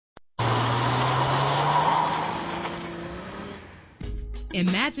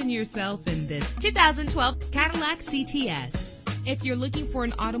Imagine yourself in this 2012 Cadillac CTS. If you're looking for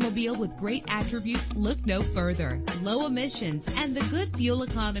an automobile with great attributes, look no further. Low emissions and the good fuel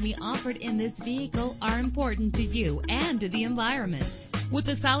economy offered in this vehicle are important to you and to the environment. With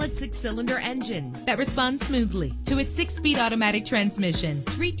a solid 6-cylinder engine that responds smoothly to its 6-speed automatic transmission,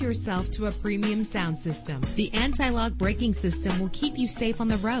 treat yourself to a premium sound system. The anti-lock braking system will keep you safe on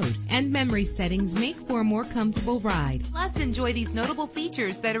the road, and memory settings make for a more comfortable ride. Plus, enjoy these notable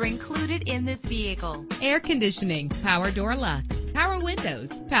features that are included in this vehicle: air conditioning, power door locks, power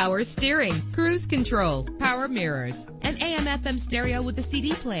windows, power steering, cruise control, power mirrors, an AM/FM stereo with a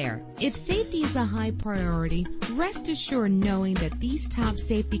CD player. If safety is a high priority, rest assured knowing that these top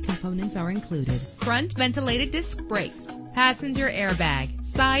safety components are included: front ventilated disc brakes, passenger airbag,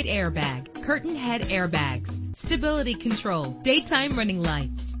 side airbag, curtain head airbags, stability control, daytime running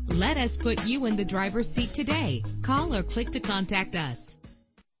lights. Let us put you in the driver's seat today. Call or click to contact us.